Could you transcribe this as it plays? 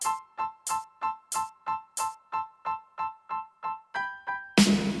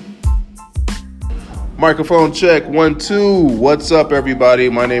Microphone check, 1, 2. What's up, everybody?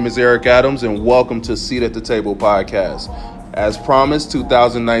 My name is Eric Adams, and welcome to Seat at the Table podcast. As promised,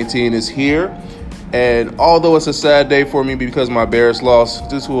 2019 is here, and although it's a sad day for me because my Bears lost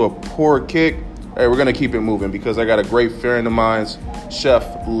due to a poor kick, hey, we're going to keep it moving because I got a great friend of mine, Chef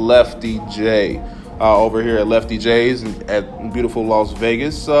Lefty J, over here at Lefty J's at beautiful Las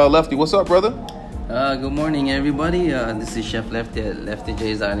Vegas. Lefty, what's up, brother? Good morning, everybody. This is Chef Lefty at Lefty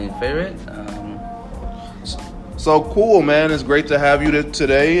J's out in Ferret. So cool, man. It's great to have you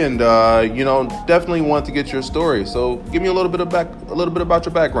today, and definitely want to get your story. So give me a little bit about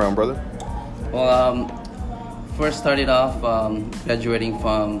your background, brother. Well, first started off graduating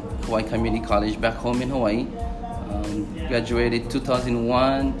from Hawaii Community College back home in Hawaii. Graduated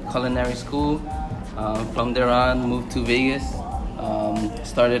 2001 culinary school. From there on, moved to Vegas.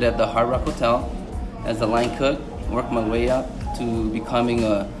 Started at the Hard Rock Hotel as a line cook. Worked my way up to becoming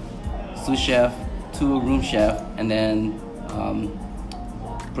a sous chef, to a room chef, and then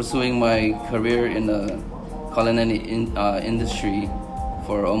pursuing my career in the culinary industry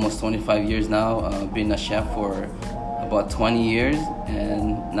for almost 25 years now. Been a chef for about 20 years,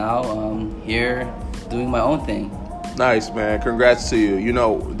 and now I'm here doing my own thing. Nice, man. Congrats to you. You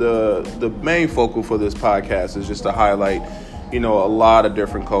know, the main focal for this podcast is just to highlight, a lot of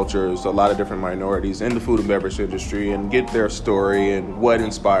different cultures, a lot of different minorities in the food and beverage industry, and get their story and what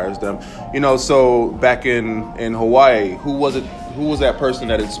inspires them. So back in Hawaii, who was that person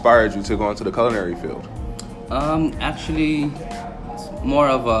that inspired you to go into the culinary field? Actually, more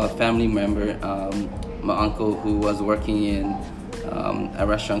of a family member. My uncle, who was working in a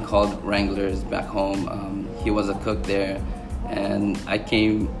restaurant called Wranglers back home, he was a cook there, and I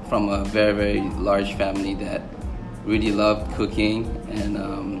came from a very, very large family that really loved cooking. And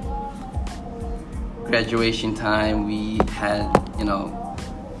graduation time, we had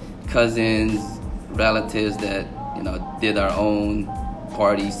cousins, relatives that did our own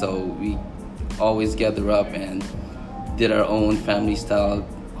party, so we always gather up and did our own family style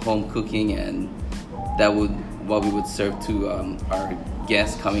home cooking, and that would what we would serve to our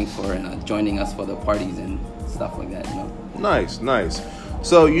guests coming for and joining us for the parties and stuff like that. Nice.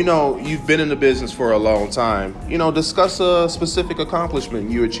 So, you've been in the business for a long time. Discuss a specific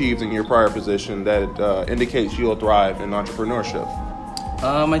accomplishment you achieved in your prior position that indicates you'll thrive in entrepreneurship.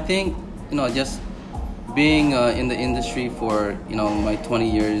 I think, just being in the industry for, my 20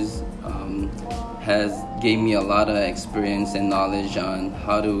 years has gave me a lot of experience and knowledge on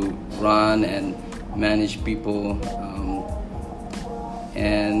how to run and manage people,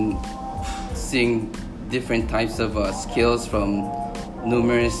 and seeing different types of skills from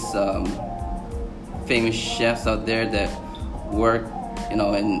numerous famous chefs out there that work, in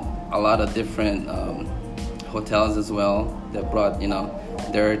a lot of different hotels as well, that brought,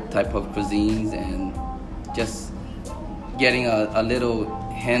 their type of cuisines, and just getting a little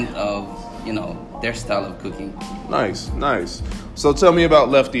hint of, their style of cooking. Nice. So tell me about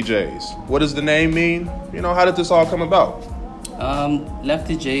Lefty J's. What does the name mean? How did this all come about?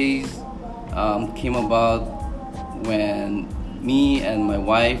 Lefty J's came about when me and my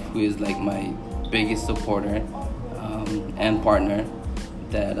wife, who is like my biggest supporter and partner,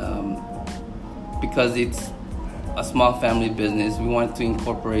 that because it's a small family business, we wanted to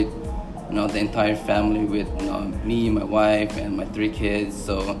incorporate the entire family with me, my wife, and my 3 kids.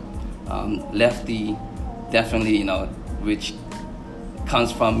 So Lefty definitely, which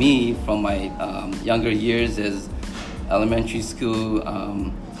comes from me from my younger years as elementary school,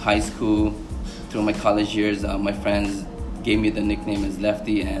 high school, through my college years. My friends gave me the nickname as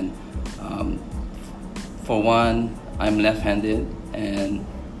Lefty, and for one, I'm left-handed, and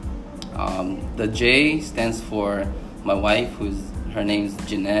the J stands for my wife, her name's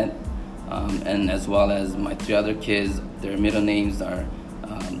Jeanette, and as well as my 3 other kids. Their middle names are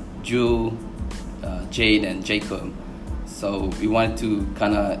Jewel, Jade, and Jacob. So we wanted to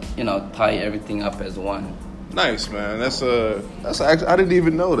kind of tie everything up as one. Nice, man. That's I didn't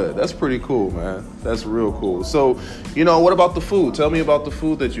even know that. That's pretty cool, man. That's real cool. So, what about the food? Tell me about the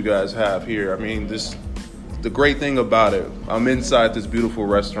food that you guys have here. I mean, the great thing about it, I'm inside this beautiful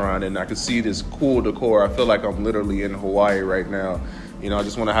restaurant, and I can see this cool decor. I feel like I'm literally in Hawaii right now. I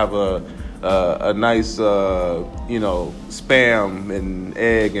just want to have a nice, spam and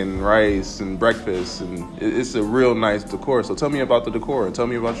egg and rice and breakfast, and it's a real nice decor. So tell me about the decor, and tell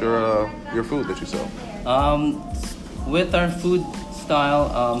me about your food that you sell. With our food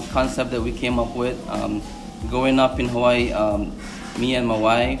style concept that we came up with, growing up in Hawaii, me and my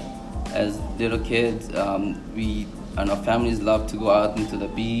wife, as little kids, we and our families love to go out into the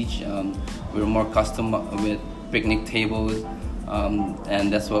beach. We were more custom with picnic tables,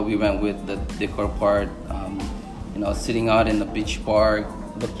 and that's what we went with the decor part. Sitting out in the beach park,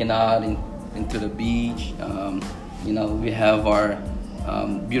 looking out into the beach. We have our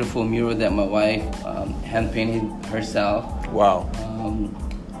beautiful mural that my wife hand painted herself. Wow.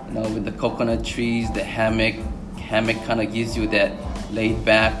 With the coconut trees, the hammock kind of gives you that laid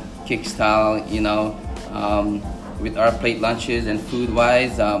back kick style. With our plate lunches and food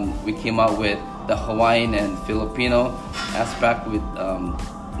wise, we came out with the Hawaiian and Filipino aspect with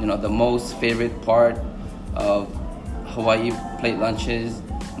the most favorite part of Hawaii plate lunches.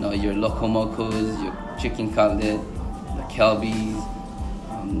 Your loco mocos, your chicken cutlet, the kelbies,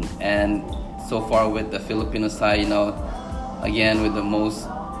 and so far with the Filipino side, again with the most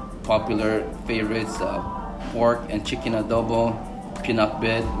popular favorites, pork and chicken adobo,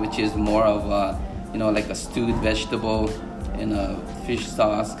 pinakbet, which is more of like a stewed vegetable in a fish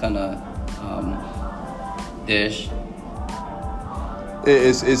sauce kind of dish.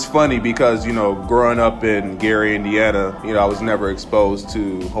 It's funny because, growing up in Gary, Indiana, I was never exposed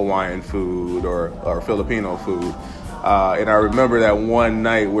to Hawaiian food or Filipino food. And I remember that one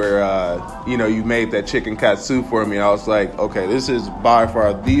night where, you made that chicken katsu for me. I was like, okay, this is by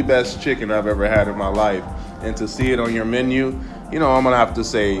far the best chicken I've ever had in my life. And to see it on your menu, I'm going to have to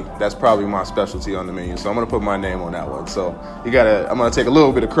say that's probably my specialty on the menu. So I'm going to put my name on that one. So I'm going to take a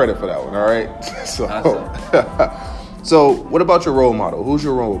little bit of credit for that one. All right. So, Awesome. So what about your role model? Who's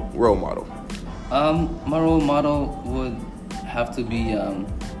your role model? My role model would have to be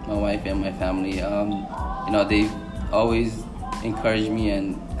my wife and my family. They've always encouraged me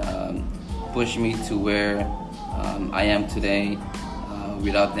and pushed me to where I am today.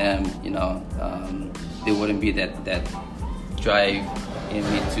 Without them, there wouldn't be that drive in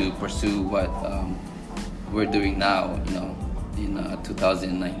me to pursue what we're doing now, in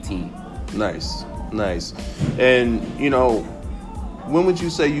 2019. Nice. And, when would you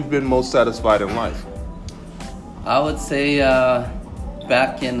say you've been most satisfied in life? I would say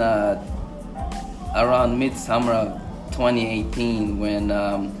back in around midsummer of 2018 when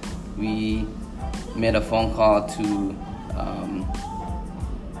we made a phone call to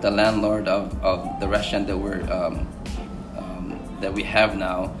the landlord of the restaurant that we have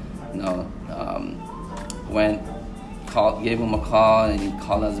now. Gave him a call and he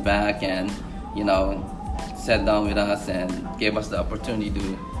called us back and sat down with us and gave us the opportunity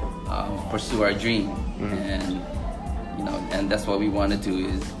to pursue our dream. And that's what we want to do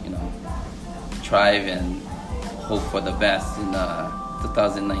is thrive and hope for the best in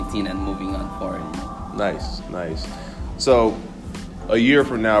 2019 and moving on forward. Nice. So a year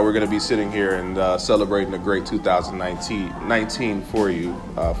from now, we're going to be sitting here and celebrating a great 2019 for you,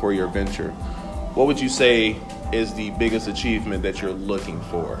 for your venture. What would you say is the biggest achievement that you're looking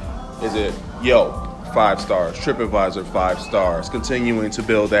for? Is it, 5 stars, TripAdvisor 5 stars, continuing to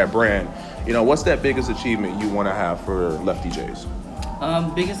build that brand? What's that biggest achievement you want to have for Lefty J's?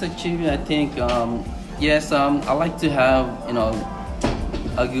 Biggest achievement, I think, yes, I like to have,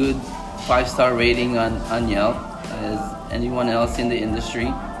 a good 5-star rating on Yelp as anyone else in the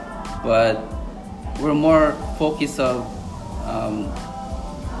industry, but we're more focused of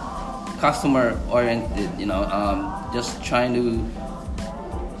customer oriented, just trying to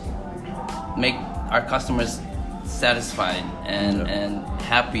make our customers satisfied and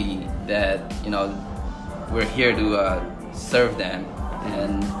happy that we're here to serve them,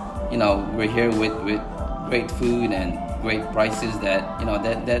 and we're here with great food and great prices that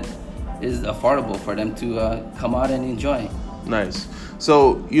that is affordable for them to come out and enjoy. Nice.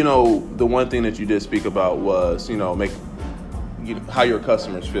 So the one thing that you did speak about was how your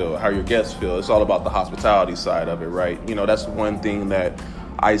customers feel, how your guests feel. It's all about the hospitality side of it, right? That's one thing that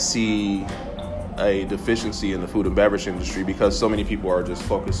I see a deficiency in the food and beverage industry, because so many people are just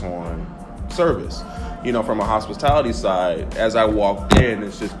focused on service. From a hospitality side, as I walked in,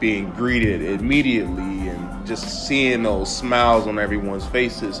 it's just being greeted immediately and just seeing those smiles on everyone's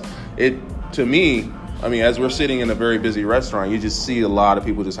faces. To me, as we're sitting in a very busy restaurant, you just see a lot of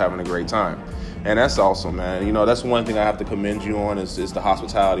people just having a great time. And that's awesome, man. That's one thing I have to commend you on is the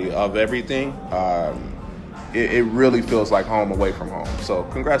hospitality of everything. It really feels like home away from home. So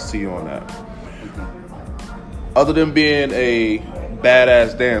congrats to you on that. Other than being a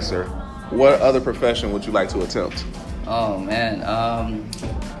badass dancer, what other profession would you like to attempt? Oh man,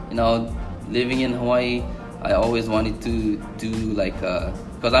 living in Hawaii, I always wanted to do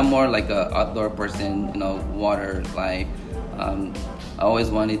because I'm more like a outdoor person, water life. I always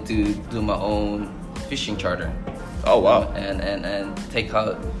wanted to do my own fishing charter. Oh wow! And take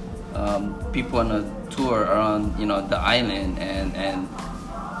out people on a tour around the island and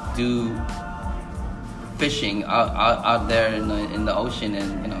do fishing out there in the ocean,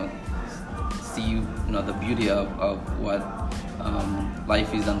 and see the beauty of what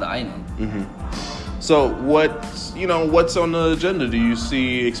life is on the island. So what's on the agenda? Do you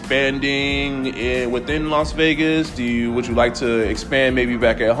see expanding within Las Vegas? Would you like to expand maybe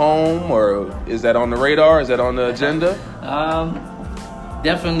back at home, or is that on the radar? Is that on the agenda?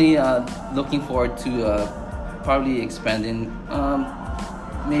 Definitely looking forward to probably expanding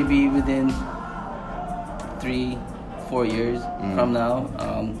maybe within 3-4 years from now.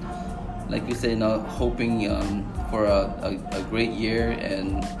 Like you said, hoping for a great year,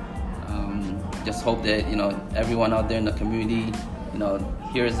 and just hope that everyone out there in the community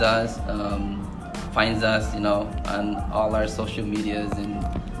hears us, finds us on all our social medias and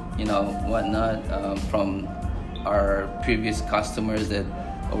whatnot, from our previous customers that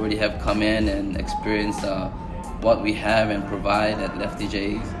already have come in and experienced what we have and provide at Lefty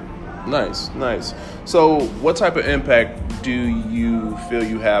J's. Nice. So what type of impact do you feel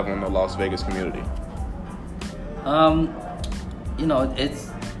you have on the Las Vegas community? It's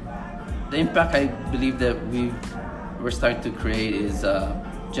the impact I believe that we're starting to create is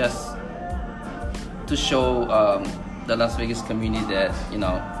just to show the Las Vegas community that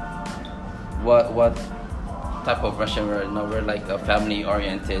what type of restaurant we're like a family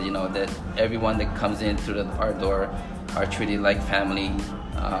oriented, that everyone that comes in through our door are treated like family,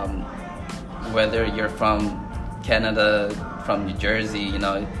 whether you're from Canada, from New Jersey,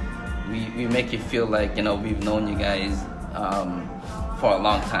 we make you feel like we've known you guys for a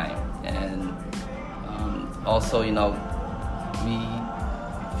long time. And also we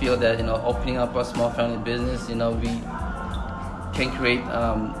feel that opening up a small family business, we can create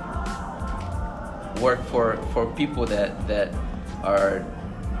work for people that are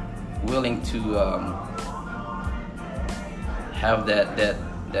willing to have that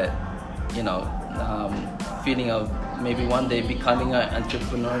feeling of maybe one day becoming an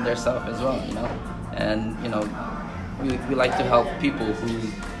entrepreneur themselves as well, and we like to help people who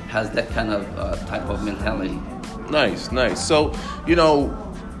has that kind of type of mentality. Nice. So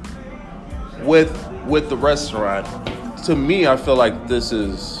with the restaurant, to me, I feel like this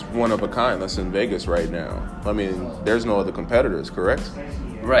is one of a kind that's in Vegas right now. I mean, there's no other competitors, correct?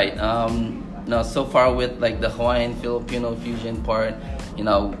 Right. No, so far with like the Hawaiian Filipino fusion part,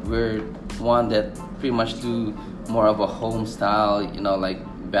 we're one that pretty much do more of a home style, like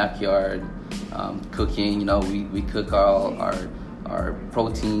backyard cooking. We cook all our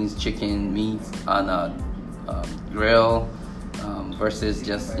proteins, chicken, meat on a grill, versus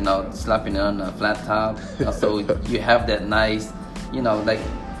just slapping it on a flat top. So you have that nice like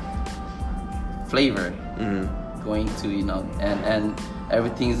flavor going to and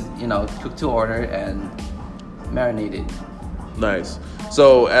everything's cooked to order and marinated. Nice.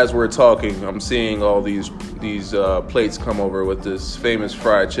 So as we're talking, I'm seeing all these plates come over with this famous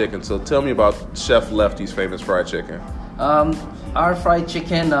fried chicken. So tell me about Chef Lefty's famous fried chicken. Our fried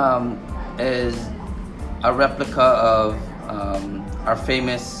chicken is a replica of our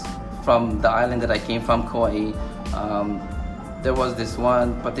famous, from the island that I came from, Kauai. There was this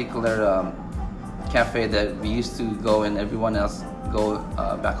one particular cafe that we used to go and everyone else go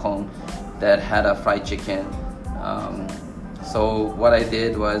back home that had a fried chicken. So what I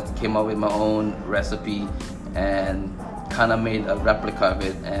did was came up with my own recipe and kind of made a replica of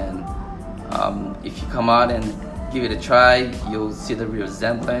it. And if you come out and give it a try, you'll see the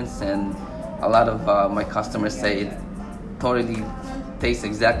resemblance. And a lot of my customers say it totally tastes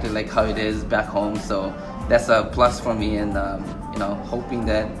exactly like how it is back home. So that's a plus for me, and hoping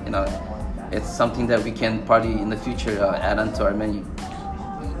that it's something that we can probably in the future add onto our menu.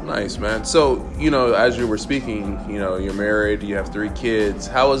 Nice, man. So, as you were speaking, you're married, you have 3 kids.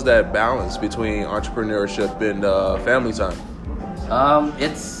 How is that balance between entrepreneurship and family time?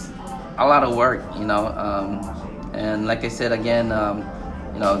 It's a lot of work, and like I said again,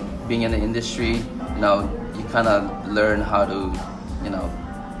 being in the industry, you kind of learn how to,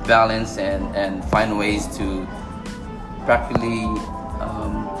 balance and find ways to practically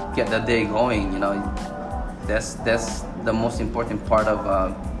get the day going. That's the most important part of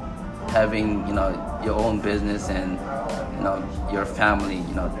having your own business and your family.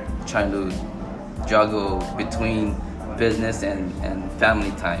 Trying to juggle between business and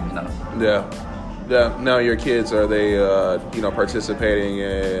family time. Yeah. Now your kids, are they participating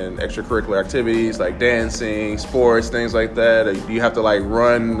in extracurricular activities like dancing, sports, things like that? Or do you have to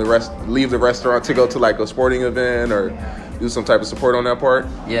leave the restaurant to go to like a sporting event or do some type of support on that part?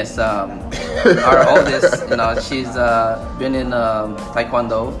 Yes, our oldest, she's been in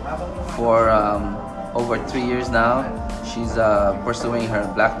Taekwondo for over 3 years now. She's pursuing her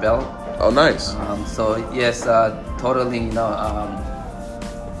black belt, Oh, nice. So yes, totally.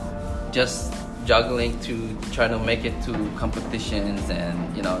 Just juggling to try to make it to competitions, and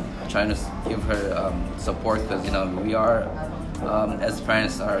trying to give her support, because we are as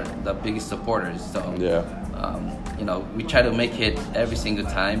parents are the biggest supporters. So Yeah. we try to make it every single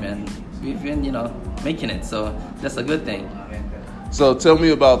time, and we've been making it. So that's a good thing. So tell me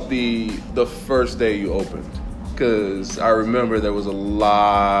about the first day you opened, because I remember there was a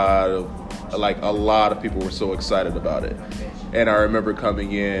lot of people were so excited about it, and I remember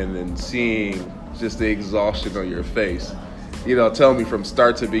coming in and seeing just the exhaustion on your face. Tell me from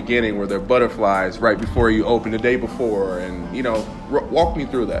start to beginning, were there butterflies right before you opened, the day before, and walk me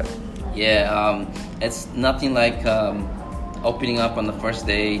through that. Yeah, it's nothing like opening up on the first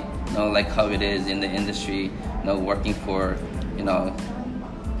day, like how it is in the industry, working for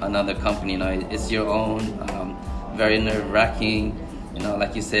another company. It's your own, very nerve-wracking,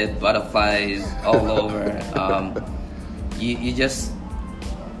 like you said, butterflies all over. You just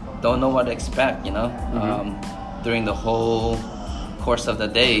don't know what to expect, during the whole course of the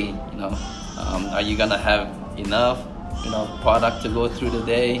day. Are you gonna have enough product to go through the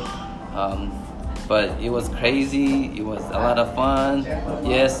day? But it was crazy. It was a lot of fun.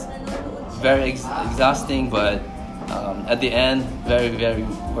 Yes, very exhausting, but at the end, very, very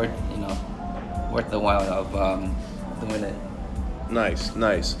worth the while of doing it. Nice.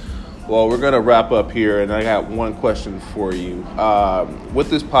 Well, we're going to wrap up here, and I got one question for you. With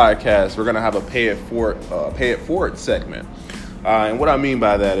this podcast, we're going to have a pay it forward segment. And what I mean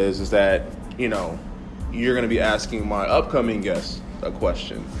by that is that, you're going to be asking my upcoming guests a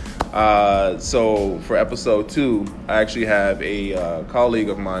question. So for episode 2, I actually have a colleague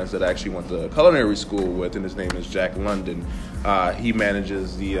of mine that I actually went to culinary school with, and his name is Jack London. He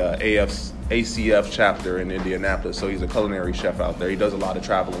manages the ACF chapter in Indianapolis, so he's a culinary chef out there. He does a lot of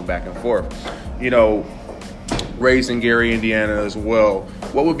traveling back and forth. Raised in Gary, Indiana as well.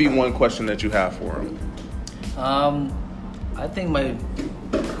 What would be one question that you have for him? I think my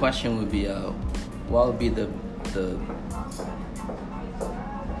question would be, what would be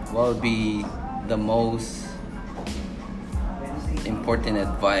the most important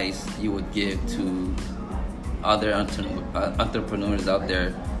advice you would give to other entrepreneurs out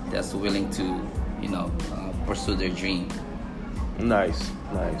there that's willing to, pursue their dream? Nice.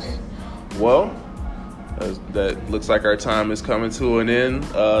 Well, that looks like our time is coming to an end,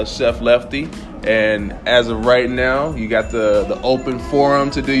 Chef Lefty. And as of right now, you got the open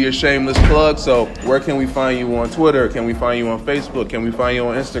forum to do your shameless plug. So where can we find you on Twitter? Can we find you on Facebook? Can we find you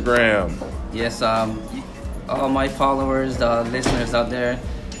on Instagram? Yes, all my followers, listeners out there,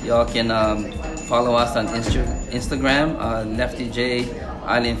 y'all can follow us on Instagram, Lefty J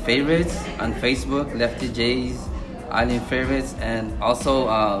Island Favorites, on Facebook, Lefty J's Island Favorites, and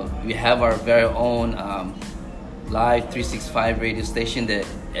also we have our very own live 365 radio station that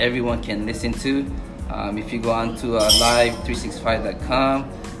everyone can listen to. If you go on to live365.com,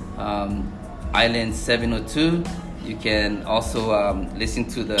 Island 702, you can also listen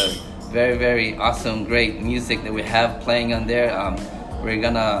to the very, very awesome, great music that we have playing on there. We're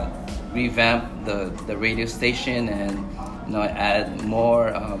gonna revamp the radio station and add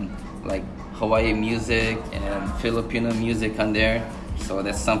more like Hawaii music and Filipino music on there. So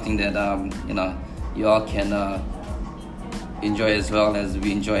that's something that you all can enjoy as well as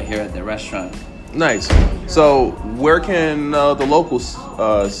we enjoy here at the restaurant. Nice. So where can the locals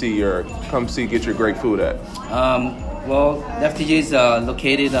get your great food at? Well, Lefty J's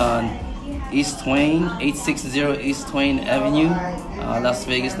located on East Twain, 860 East Twain Avenue, Las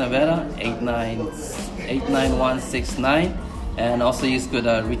Vegas, Nevada, 89169. And also you could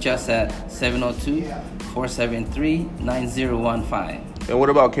reach us at 702-473-9015. And what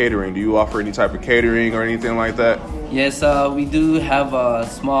about catering? Do you offer any type of catering or anything like that? Yes, we do have a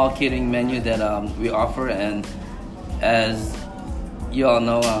small catering menu that we offer, and as you all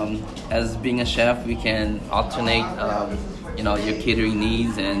know, as being a chef, we can alternate, your catering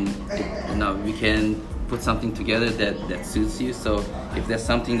needs, and we can put something together that suits you. So if there's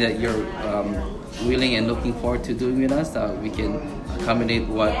something that you're willing and looking forward to doing with us, we can accommodate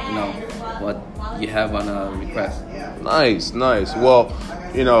what you have on a request. Nice. Well,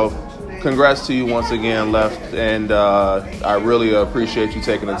 congrats to you once again, Left, and I really appreciate you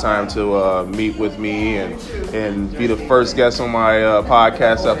taking the time to meet with me and be the first guest on my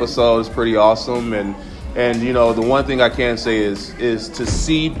podcast episode. It's pretty awesome, and the one thing I can say is to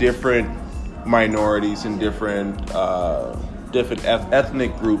see different minorities and different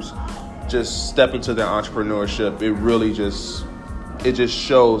ethnic groups just step into their entrepreneurship. It just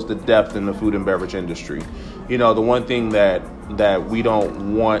shows the depth in the food and beverage industry. the one thing that we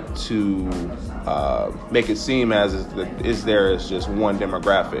don't want to make it seem as is there is just one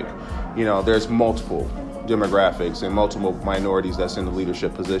demographic. There's multiple demographics and multiple minorities that's in the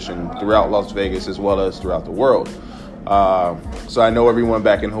leadership position throughout Las Vegas as well as throughout the world. So I know everyone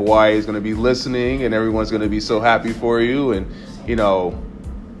back in Hawaii is going to be listening, and everyone's going to be so happy for you. And,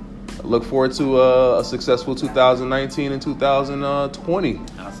 look forward to a successful 2019 and 2020.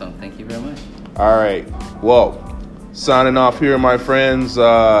 Awesome. Thank you very much. All right. Well, signing off here, my friends.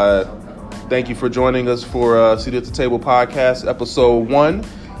 Thank you for joining us for Seat at the Table podcast, episode 1.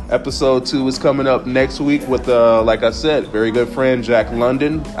 Episode 2 is coming up next week with, like I said, very good friend Jack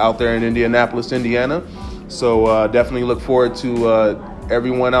London out there in Indianapolis, Indiana. So definitely look forward to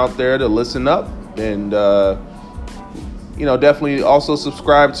everyone out there to listen up, and definitely also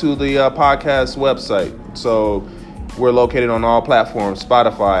subscribe to the podcast website. So we're located on all platforms: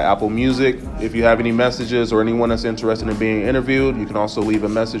 Spotify, Apple Music. If you have any messages or anyone that's interested in being interviewed, you can also leave a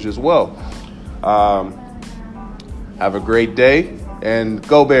message as well. Have a great day, and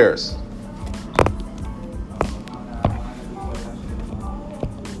go Bears.